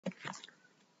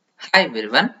Hi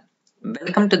everyone,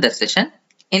 welcome to the session.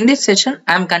 In this session,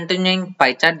 I am continuing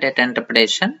pie chart data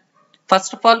interpretation.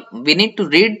 First of all, we need to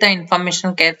read the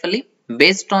information carefully.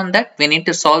 Based on that, we need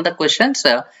to solve the questions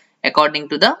according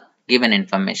to the given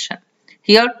information.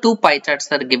 Here, two pie charts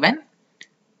are given.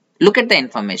 Look at the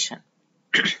information.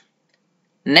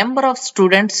 Number of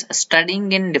students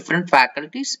studying in different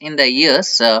faculties in the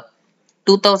years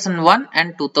 2001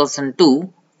 and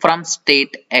 2002 from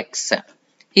state X.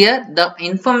 Here the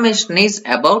information is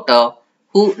about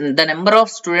the number of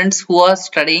students who are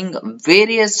studying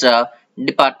various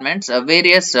departments,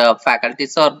 various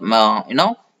faculties, or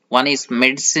one is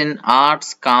medicine,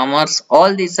 arts, commerce.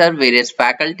 All these are various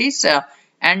faculties,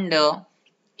 and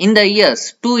in the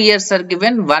years, 2 years are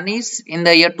given. One is in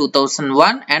the year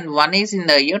 2001 and one is in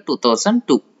the year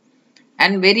 2002.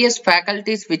 And various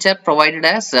faculties which are provided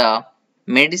as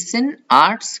medicine,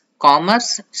 arts,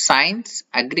 commerce, science,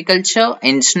 agriculture,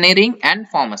 engineering and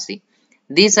pharmacy.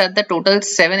 These are the total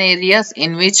 7 areas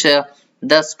in which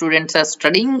the students are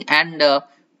studying, and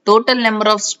total number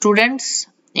of students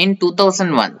in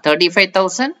 2001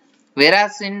 35,000,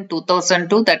 whereas in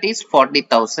 2002 that is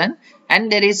 40,000,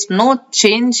 and there is no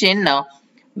change in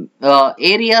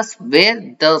areas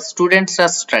where the students are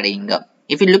studying.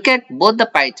 If you look at both the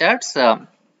pie charts,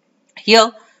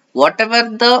 here whatever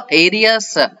the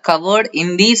areas covered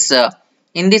in this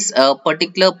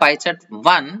particular pie chart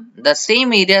 1, the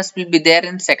same areas will be there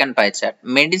in second pie chart.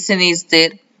 Medicine is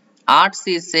there, arts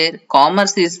is there,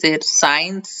 commerce is there,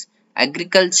 science,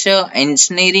 agriculture,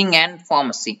 engineering and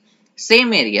pharmacy.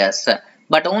 Same areas,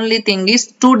 but only thing is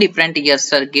two different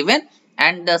years are given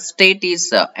and the state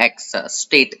is X,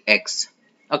 state X.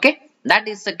 Okay, that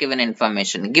is the given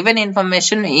information. Given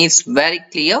information is very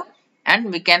clear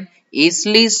and we can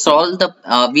easily solve the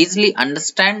easily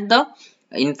understand the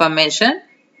information.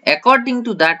 According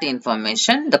to that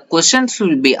information, the questions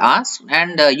will be asked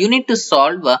and you need to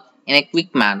solve in a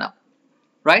quick manner,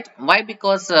 right? Why?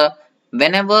 Because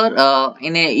whenever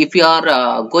if you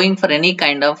are going for any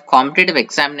kind of competitive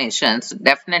examinations,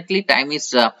 definitely time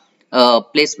is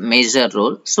plays major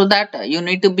role, so that you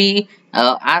need to be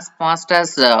as fast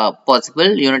as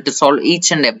possible. You need to solve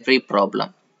each and every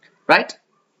problem, right?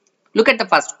 Look at the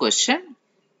first question.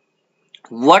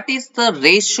 What is the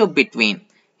ratio between?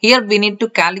 Here we need to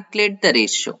calculate the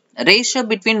ratio. Ratio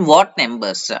between what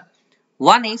numbers?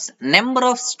 One is number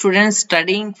of students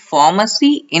studying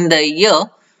pharmacy in the year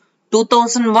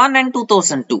 2001 and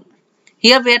 2002.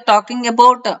 Here we are talking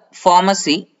about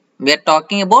pharmacy. We are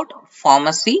talking about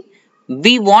pharmacy.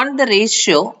 We want the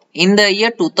ratio in the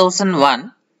year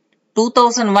 2001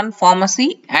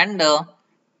 pharmacy and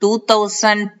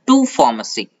 2002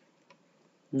 pharmacy.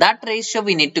 That ratio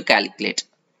we need to calculate.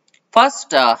 First,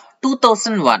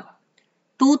 2001.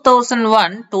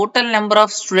 2001 total number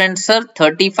of students are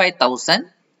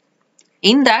 35,000.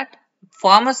 In that,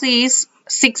 pharmacy is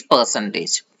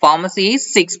 6%. Pharmacy is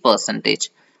 6%.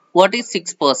 What is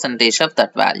 6% of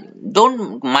that value?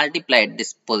 Don't multiply at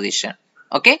this position.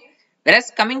 Okay.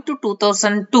 Whereas coming to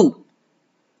 2002.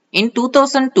 In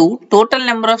 2002, total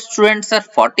number of students are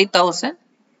 40,000.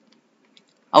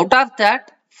 Out of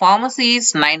that, pharmacy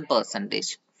is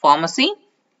 9%. Pharmacy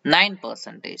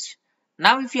 9%.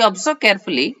 Now if you observe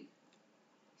carefully,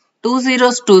 2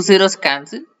 zeros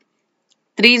cancel,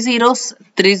 3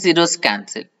 zeros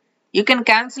cancel. You can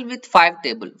cancel with 5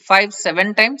 table. 5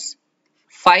 7 times,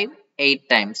 5 8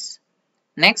 times.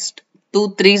 Next 2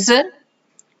 3s are,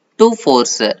 2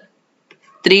 4s are,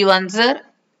 3 1s are,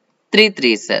 3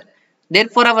 3s are.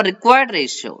 Therefore, our required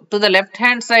ratio to the left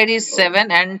hand side is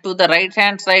 7 and to the right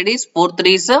hand side is 4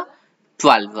 3s are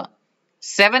 12.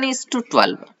 7 is to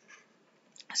 12.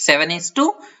 7 is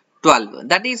to 12.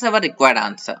 That is our required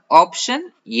answer.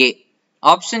 Option A.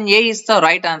 Option A is the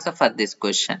right answer for this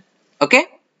question. Okay.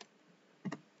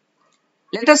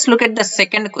 Let us look at the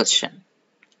second question.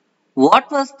 What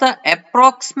was the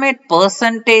approximate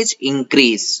percentage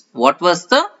increase? What was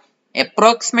the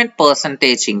approximate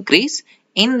percentage increase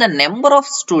in the number of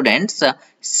students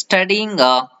studying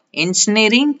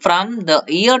engineering from the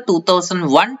year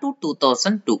 2001 to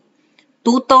 2002?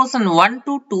 2001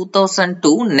 to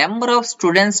 2002 number of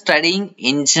students studying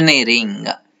engineering.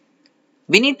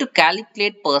 We need to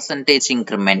calculate percentage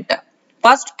increment.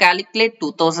 First calculate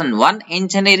 2001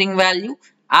 engineering value.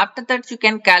 After that you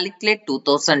can calculate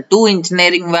 2002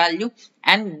 engineering value,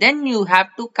 and then you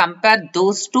have to compare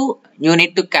those two. You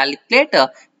need to calculate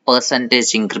a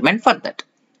percentage increment for that.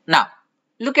 Now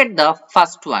look at the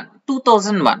first one,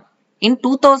 2001. In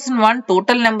 2001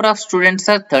 total number of students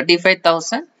are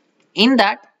 35,000. In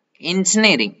that,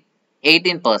 engineering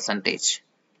 18%.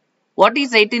 What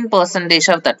is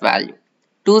 18% of that value?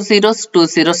 Two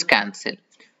zeros cancel.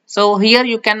 So here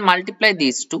you can multiply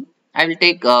these two. I will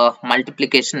take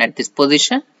multiplication at this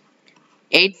position.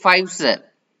 8 5s are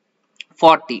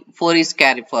 40. 4 is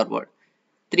carry forward.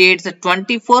 3 8s are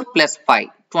 24 plus 5.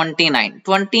 29.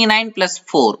 29 plus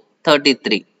 4.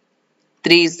 33.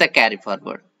 3 is the carry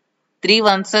forward. 3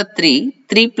 ones are 3.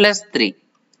 3 plus 3.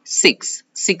 6.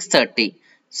 630.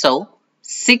 So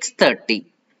 630.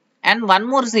 And one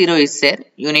more 0 is there.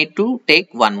 You need to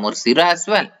take one more 0 as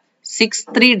well.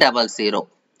 6300.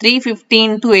 350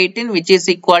 into 18 which is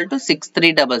equal to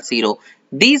 6300.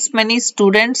 These many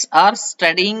students are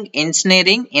studying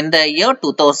engineering in the year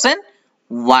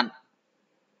 2001.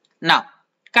 Now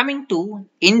coming to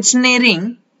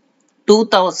engineering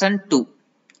 2002.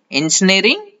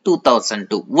 Engineering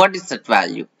 2002. What is that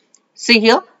value? See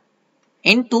here.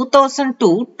 In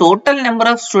 2002, total number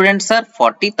of students are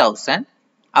 40,000.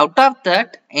 Out of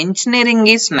that, engineering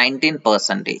is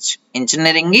 19%.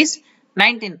 Engineering is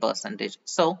 19%.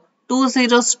 So, two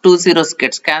zeros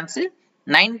gets cancelled.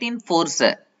 19 fours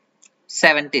are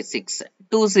 76.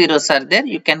 Two zeros are there.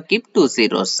 You can keep two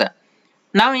zeros.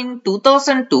 Now, in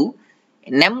 2002,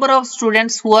 number of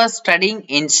students who are studying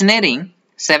engineering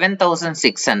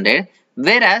 7,600.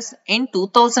 Whereas, in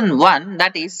 2001,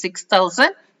 that is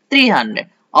 6,300.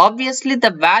 Obviously,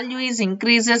 the value is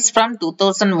increases from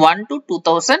 2001 to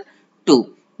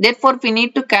 2002. Therefore, we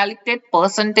need to calculate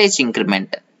percentage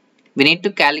increment. We need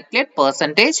to calculate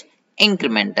percentage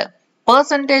increment.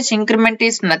 Percentage increment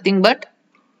is nothing but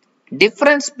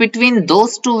difference between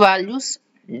those two values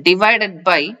divided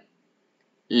by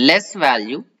less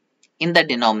value in the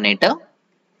denominator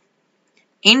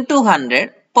into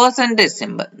 100 percentage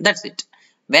symbol. That's it.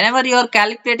 Whenever you are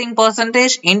calculating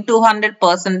percentage, into 100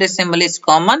 percentage symbol is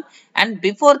common, and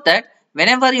before that,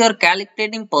 whenever you are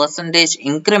calculating percentage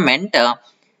increment,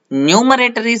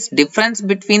 numerator is difference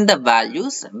between the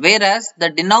values, whereas the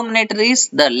denominator is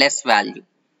the less value.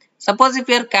 Suppose if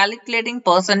you are calculating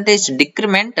percentage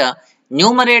decrement,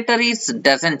 numerator is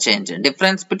doesn't change,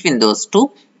 difference between those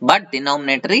two, but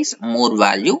denominator is more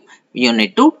value you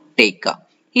need to take.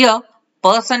 Here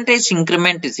percentage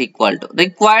increment is equal to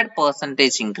required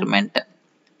percentage increment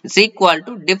is equal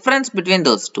to difference between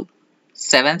those two,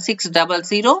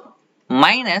 7600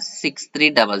 minus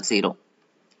 6300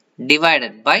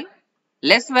 divided by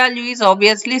less value is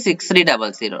obviously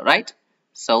 6300, right?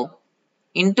 So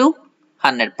into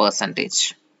 100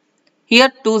 percentage.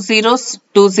 Here two zeros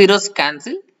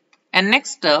cancel, and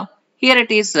next here it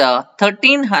is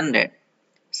 1300.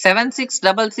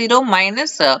 7600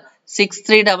 minus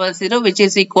 6300 which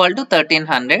is equal to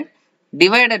 1300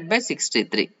 divided by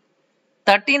 63.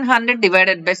 1300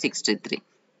 divided by 63.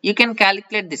 You can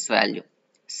calculate this value.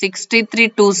 63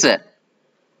 twos are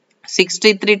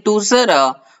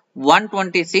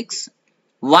 126.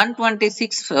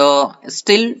 126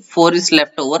 still 4 is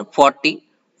left over. 40.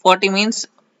 40 means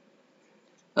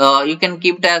you can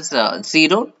keep it as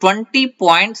 0. 20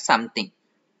 point something.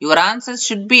 Your answer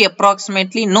should be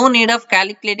approximately, no need of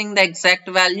calculating the exact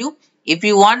value. If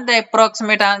you want the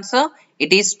approximate answer,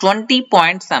 it is 20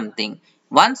 point something.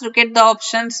 Once you get the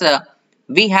options,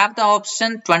 we have the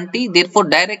option 20. Therefore,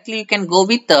 directly you can go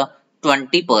with the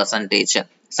 20 percentage.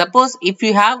 Suppose if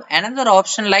you have another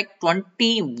option like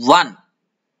 21.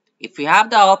 If you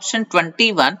have the option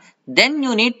 21, then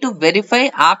you need to verify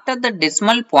after the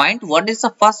decimal point what is the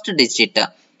first digit.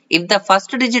 If the first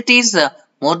digit is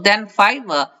more than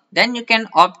 5, then you can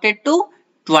opt it to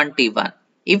 21.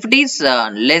 If it is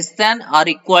less than or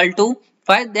equal to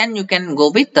 5, then you can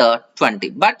go with 20.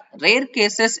 But rare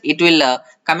cases it will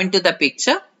come into the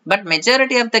picture. But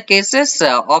majority of the cases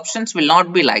options will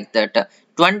not be like that.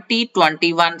 20,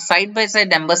 21 side by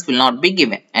side numbers will not be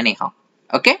given anyhow.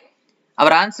 Okay.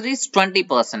 Our answer is 20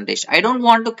 percentage. I don't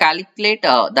want to calculate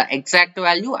the exact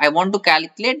value. I want to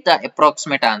calculate the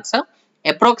approximate answer.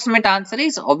 Approximate answer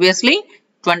is obviously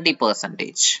 20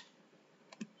 percentage.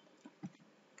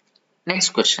 Next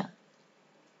question.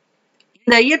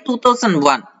 In the year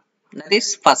 2001, that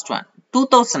is first one,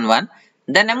 2001,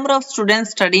 the number of students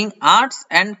studying arts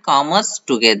and commerce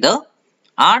together,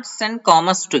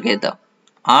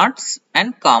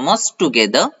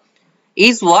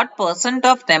 is what percent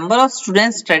of number of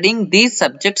students studying these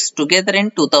subjects together in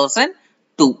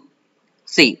 2002?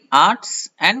 See, arts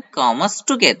and commerce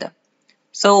together.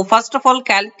 So, first of all,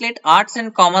 calculate arts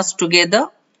and commerce together.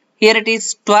 Here it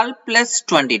is 12 plus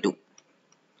 22.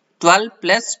 12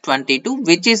 plus 22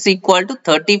 which is equal to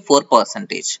 34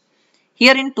 percentage.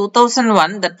 Here in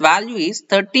 2001, that value is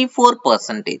 34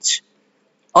 percentage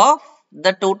of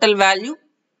the total value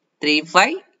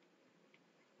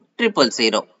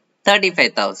 35,000.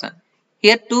 35,000.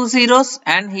 Here two zeros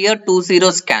and here two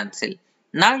zeros cancel.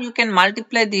 Now you can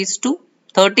multiply these two.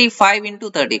 35 into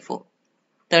 34.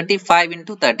 35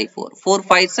 into 34. 4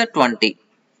 5s are 20.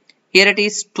 Here it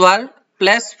is 12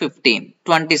 plus 15.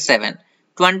 27.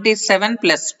 27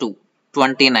 plus 2.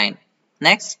 29.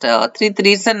 Next 3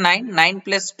 3s are 9. 9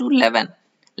 plus 2 11.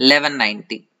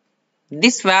 1190.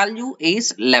 This value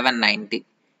is 1190.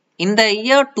 In the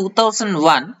year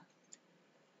 2001,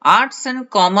 arts and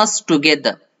commerce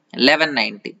together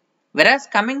 1190. Whereas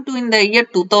coming to in the year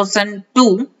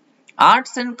 2002,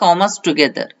 arts and commerce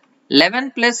together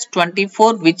 11 plus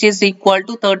 24, which is equal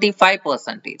to 35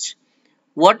 percentage.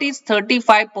 What is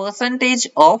 35 percentage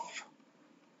of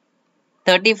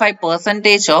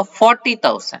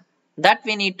 40,000? That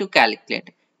we need to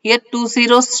calculate. Here two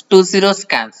zeros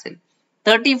cancel.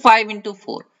 35 into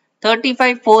 4.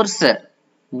 35 4s are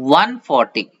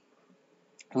 140.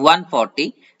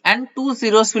 140 and two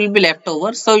zeros will be left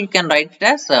over, so you can write it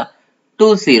as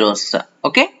two zeros.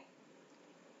 Okay,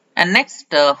 and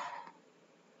next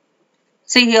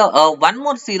see here one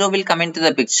more zero will come into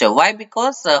the picture. Why?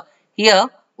 Because here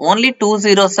only two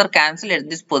zeros are cancelled at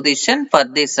this position for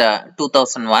this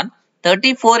 2001.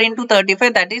 34 into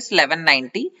 35, that is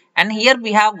 1190, and here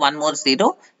we have one more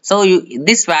zero, so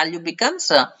this value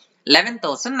becomes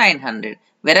 11,900,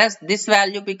 whereas this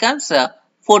value becomes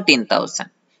 14,000.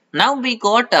 Now we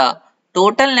got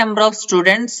total number of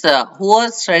students who are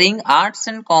studying arts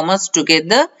and commerce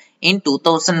together in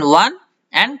 2001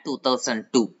 and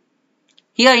 2002.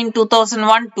 Here in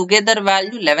 2001 together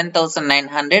value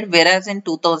 11,900, whereas in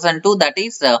 2002 that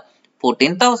is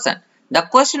 14,000. The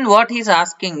question what he is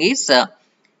asking is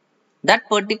that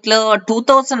particular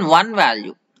 2001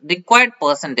 value required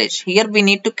percentage. Here we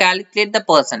need to calculate the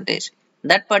percentage.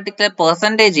 That particular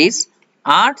percentage is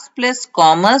arts plus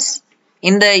commerce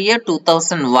in the year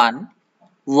 2001.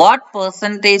 What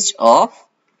percentage of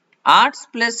arts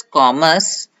plus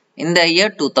commerce in the year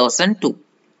 2002?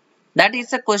 That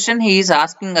is a question he is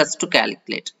asking us to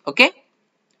calculate. Okay.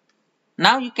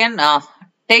 Now you can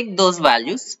take those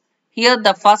values. Here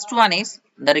the first one is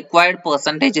the required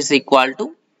percentage is equal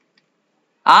to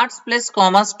arts plus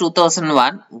commerce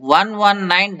 2001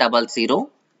 11900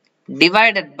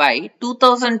 divided by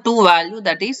 2002 value,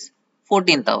 that is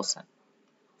 14,000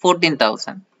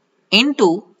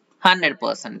 into 100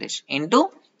 percentage into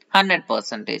 100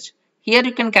 percentage. Here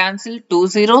you can cancel two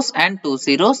zeros and two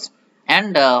zeros,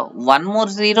 and one more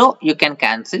zero you can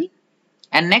cancel,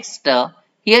 and next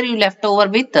here you left over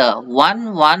with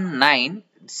 1190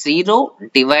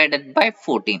 divided by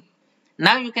 14.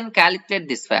 Now you can calculate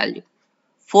this value.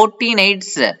 14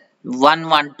 8s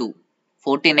 112.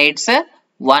 14 8s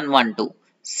 112.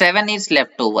 7 is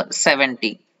left over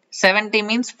 70. 70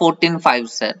 means 14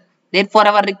 5s. Therefore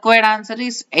our required answer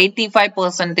is 85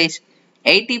 percentage.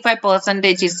 85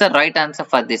 percentage is the right answer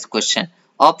for this question.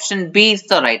 Option B is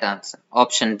the right answer.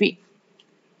 Option B.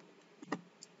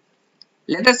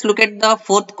 Let us look at the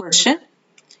fourth question.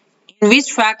 In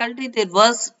which faculty there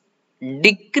was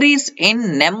decrease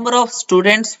in number of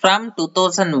students from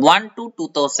 2001 to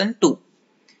 2002?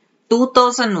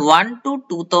 2001 to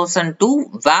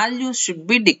 2002 value should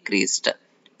be decreased.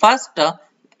 First,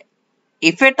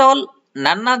 if at all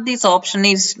none of these option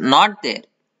is not there,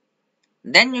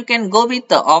 then you can go with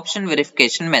the option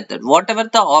verification method. Whatever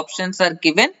the options are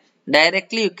given,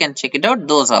 directly you can check it out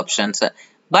those options.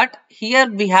 But here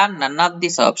we have none of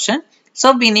these options,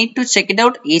 so we need to check it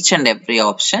out each and every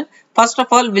option. First of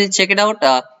all, we'll check it out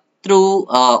through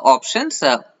options.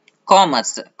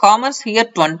 Commerce here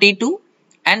 22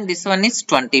 and this one is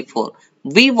 24.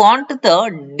 We want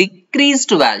the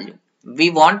decreased value. We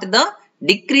want the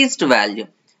decreased value.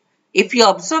 If you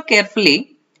observe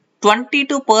carefully,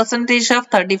 22 percentage of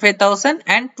 35,000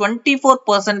 and 24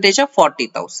 percentage of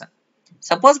 40,000.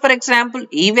 Suppose for example,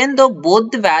 even though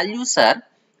both values are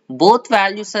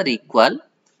equal,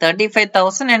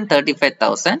 35,000 and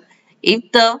 35,000,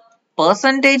 if the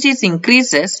percentage is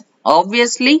increases,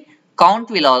 obviously count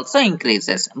will also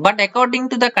increases. But according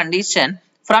to the condition,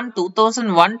 from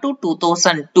 2001 to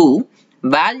 2002,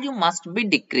 value must be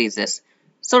decreases.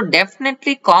 So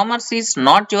definitely commerce is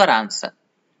not your answer.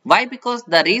 Why? Because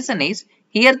the reason is,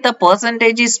 here the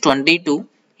percentage is 22,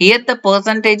 here the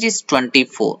percentage is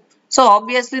 24. So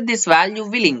obviously this value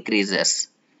will increases.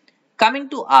 Coming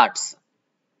to arts.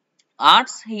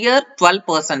 Arts here 12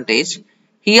 percentage,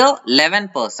 here 11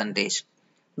 percentage.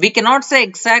 We cannot say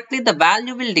exactly the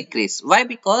value will decrease. Why?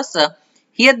 Because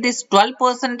here this 12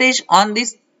 percentage on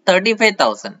this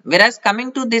 35,000, whereas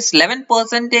coming to this 11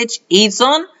 percentage is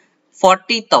on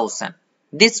 40,000.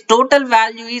 This total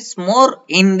value is more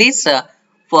in this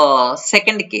for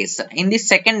second case, in the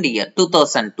second year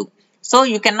 2002. So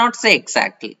you cannot say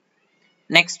exactly.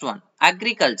 Next one,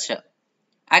 agriculture.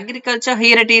 Agriculture,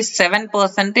 here it is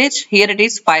 7%, here it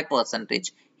is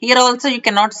 5%. Here also you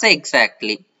cannot say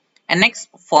exactly. And next,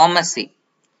 pharmacy.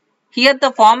 Here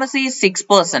the pharmacy is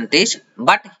 6%,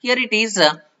 but here it is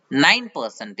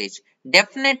 9%.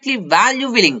 Definitely value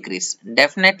will increase.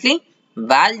 Definitely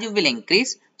value will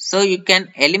increase. So you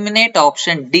can eliminate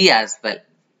option D as well.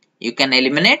 You can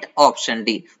eliminate option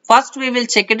D. First we will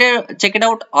check it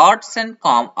out arts and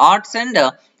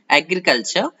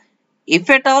agriculture. If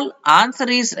at all answer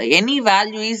is any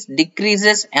value is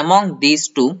decreases among these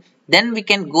two, then we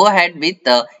can go ahead with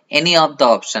any of the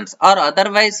options, or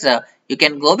otherwise you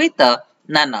can go with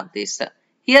none of these.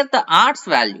 Here the arts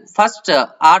value, first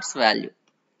arts value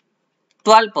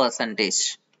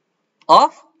 12%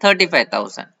 of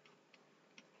 35,000.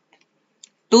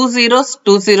 Two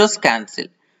zeros cancel.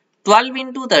 12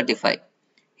 into 35.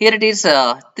 Here it is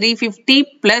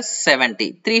 350 plus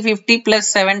 70. 350 plus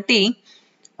 70,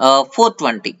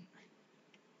 420.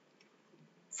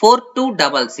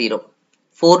 4200.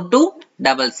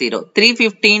 4200.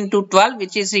 350 into 12,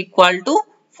 which is equal to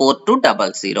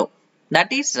 4200.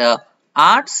 That is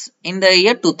arts in the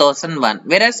year 2001.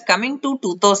 Whereas coming to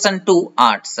 2002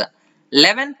 arts,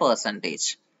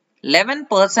 11%.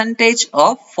 11%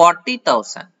 of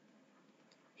 40,000.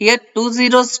 Here two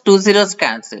zeros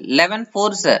cancel. 11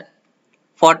 fours are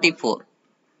 44.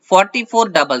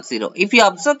 4400. If you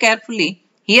observe carefully,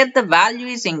 here the value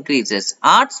is increases.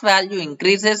 Arts value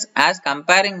increases as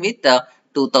comparing with the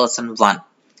 2001.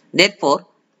 Therefore,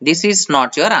 this is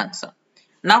not your answer.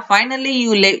 Now finally,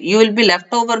 you will be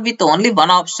left over with only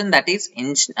one option, that is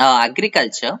in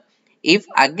agriculture. If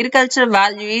agriculture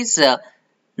value is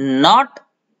not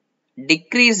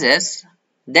decreases,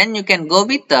 then you can go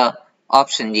with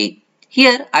option G.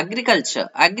 Here agriculture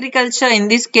in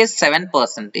this case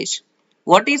 7%.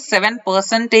 What is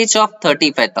 7% of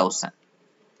 35,000?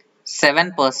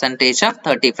 7% of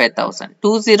 35,000.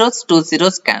 Two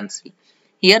zeros cancel.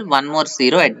 Here one more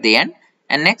zero at the end,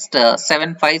 and next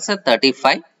 7 5s are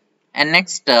 35, and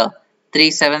next 3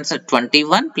 7s are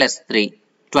 21 plus 3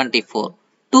 24.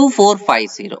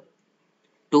 2450.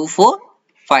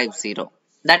 2450.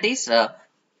 That is the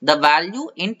value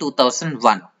in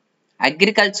 2001.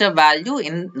 Agriculture value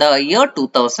in the year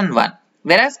 2001.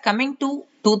 Whereas coming to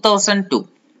 2002.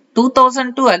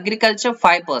 2002 agriculture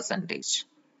 5%.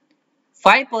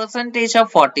 5%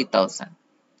 of 40,000.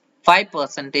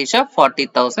 5% of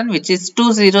 40,000, which is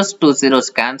two zeros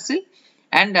cancel,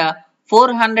 and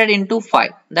 400 into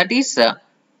 5, that is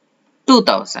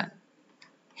 2000.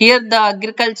 Here the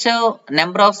agriculture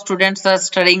number of students are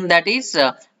studying, that is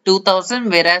 2000,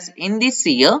 whereas in this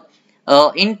year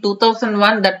in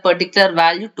 2001 that particular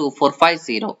value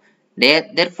 2450.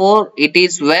 Therefore, it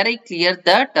is very clear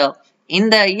that in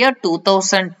the year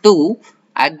 2002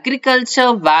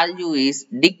 agriculture value is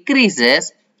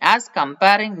decreases as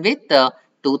comparing with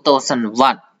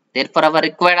 2001. Therefore, our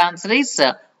required answer is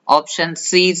option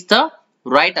C is the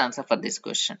right answer for this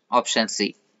question. Option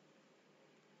C.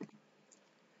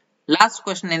 Last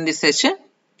question in this session.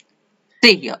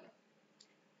 See here.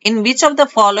 In which of the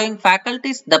following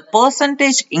faculties the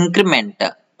percentage increase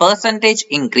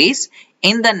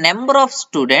in the number of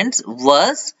students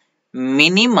was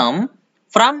minimum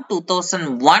from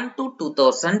 2001 to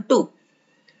 2002?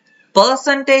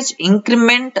 Percentage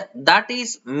increment, that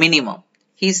is minimum.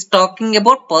 He is talking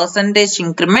about percentage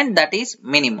increment, that is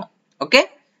minimum. Okay.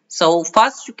 So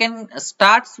first you can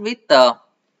start with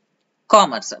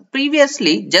commerce.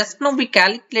 Previously, just now we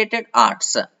calculated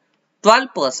arts.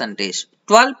 12%.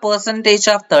 12%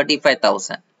 of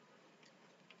 35,000.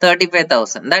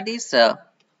 35,000. That is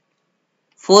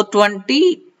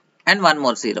 420 and one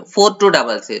more zero.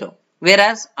 4200.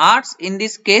 Whereas arts in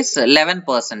this case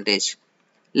 11%.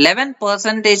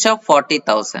 11% of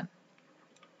 40,000.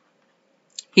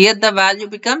 Here the value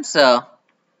becomes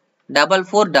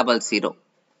 4400.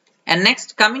 And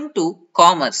next coming to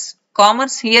commerce.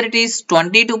 Commerce, here it is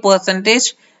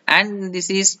 22% and this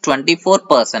is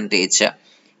 24%.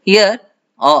 Here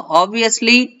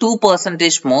obviously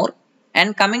 2% more.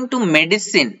 And coming to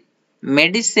medicine.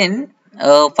 Medicine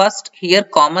first here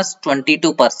commerce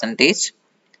 22%.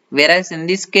 Whereas in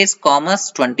this case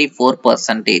commerce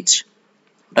 24%.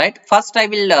 Right. First I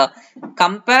will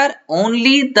compare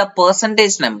only the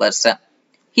percentage numbers.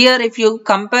 Here if you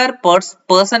compare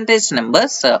percentage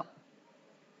numbers,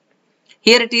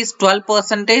 here it is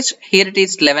 12%, here it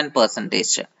is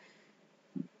 11%.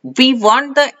 We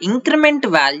want the increment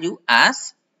value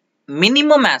as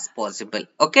minimum as possible.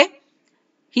 Okay.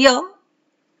 Here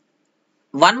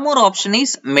one more option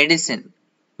is medicine.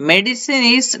 Medicine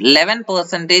is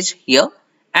 11% here,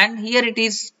 and here it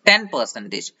is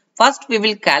 10%. First we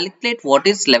will calculate what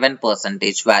is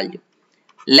 11% value.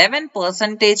 11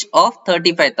 percentage of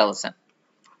 35,000.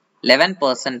 11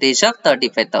 percentage of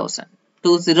 35,000.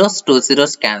 Two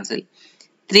zeros cancel.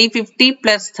 350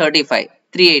 plus 35,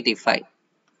 385.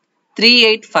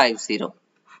 3850.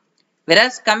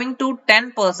 Whereas coming to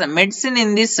 10%, medicine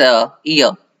in this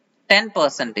year, 10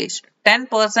 percentage. 10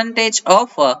 percentage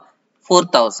of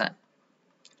 4,000.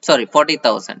 Sorry,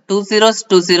 40,000. Two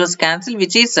zeros cancel,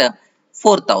 which is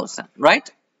 4,000, right?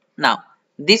 Now,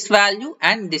 this value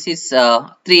and this is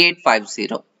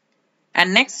 3850.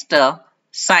 And next,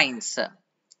 science.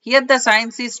 Here the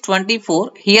science is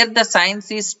 24. Here the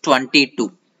science is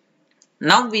 22.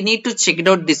 Now we need to check it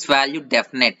out this value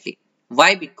definitely.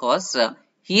 Why? Because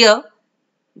here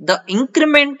the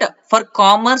increment for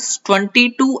commerce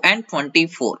 22 and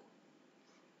 24.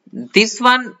 This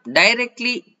one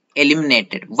directly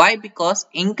eliminated. Why? Because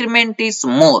increment is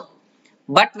more.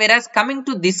 But whereas coming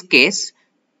to this case,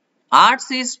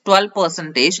 arts is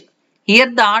 12%. Here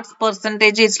the arts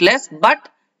percentage is less, but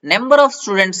number of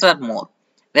students are more.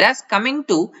 Whereas coming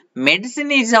to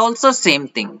medicine is also same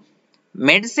thing.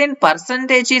 Medicine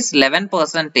percentage is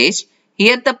 11%.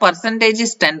 Here the percentage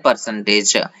is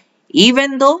 10%.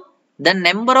 Even though the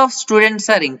number of students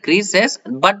are increases,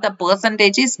 but the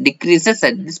percentage is decreases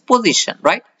at this position,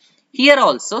 right? Here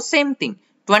also same thing.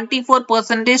 24%,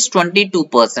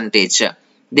 22%.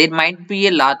 There might be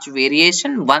a large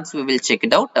variation. Once we will check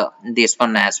it out, this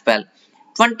one as well.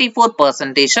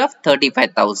 24% of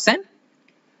 35,000,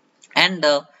 and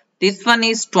this one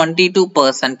is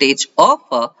 22%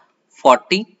 of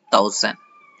 40,000.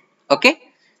 Okay.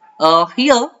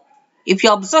 Here, if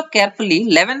you observe carefully,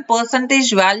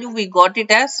 11% value we got it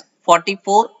as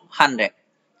 4,400.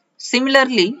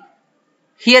 Similarly,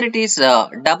 here it is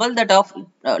double that of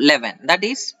 11, that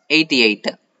is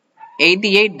 88.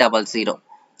 8800.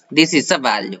 This is the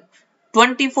value.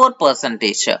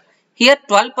 24%. Here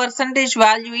 12%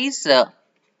 value is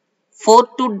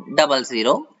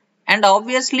 4200, and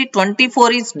obviously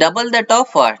 24 is double that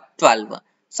of 12.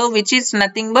 So which is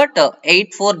nothing but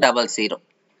 8400.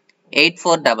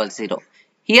 8400.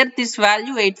 Here this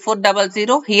value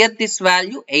 8400. Here this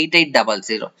value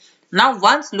 8800. Now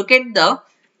once look at the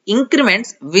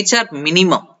increments which are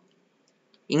minimum.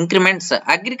 Increments,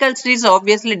 agriculture is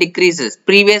obviously decreases.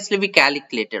 Previously we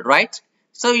calculated, right?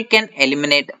 So you can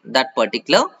eliminate that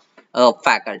particular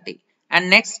faculty. And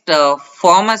next,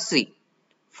 pharmacy.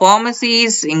 Pharmacy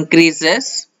is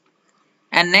increases.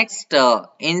 And next,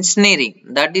 engineering,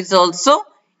 that is also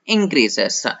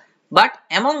increases. But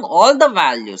among all the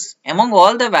values,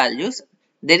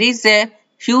 there is a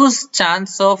huge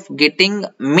chance of getting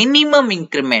minimum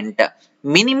increment.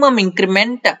 Minimum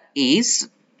increment is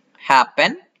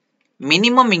happen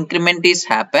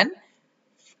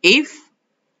if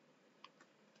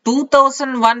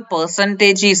 2001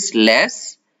 percentage is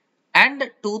less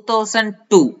and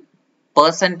 2002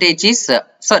 percentage is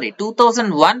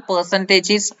 2001 percentage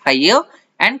is higher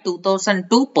and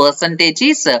 2002 percentage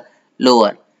is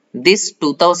lower. This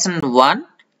 2001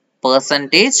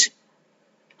 percentage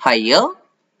higher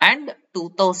and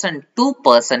 2002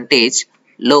 percentage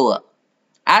lower.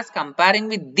 As comparing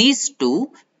with these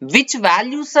two, which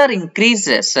values are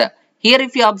increases? Here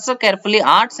if you observe carefully,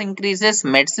 arts increases,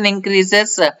 medicine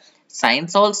increases,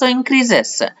 science also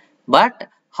increases. But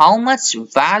how much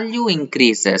value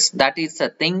increases? That is the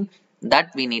thing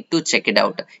that we need to check it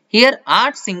out. Here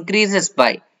arts increases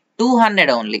by 200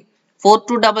 only.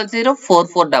 4200,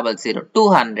 4400,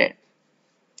 200.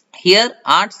 Here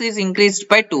arts is increased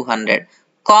by 200.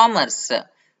 Commerce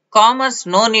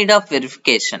no need of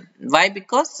verification. Why?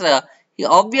 Because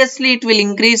obviously it will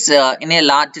increase in a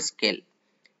large scale.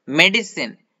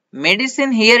 Medicine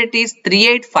here it is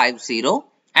 3850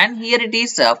 and here it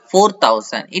is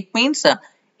 4000. It means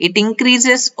it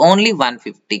increases only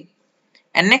 150.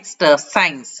 And next,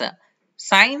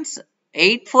 science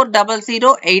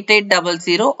 8400,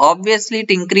 8800, obviously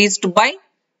it increased by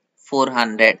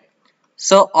 400.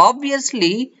 So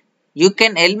obviously you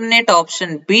can eliminate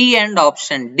option B and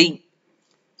option D.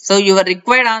 So your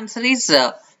required answer is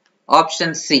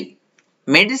option C.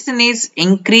 Medicine is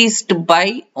increased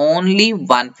by only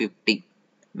 150.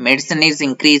 Medicine is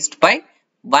increased by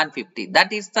 150.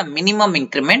 That is the minimum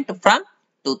increment from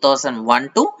 2001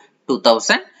 to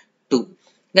 2002.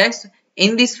 Guys,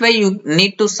 in this way you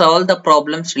need to solve the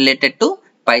problems related to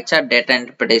pie chart data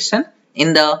interpretation.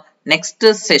 In the next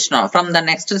session, from the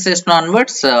next session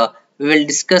onwards, we will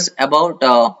discuss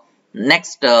about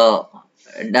next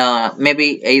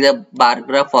maybe either bar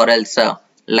graph or else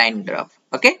line graph.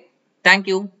 Okay, thank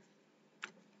you.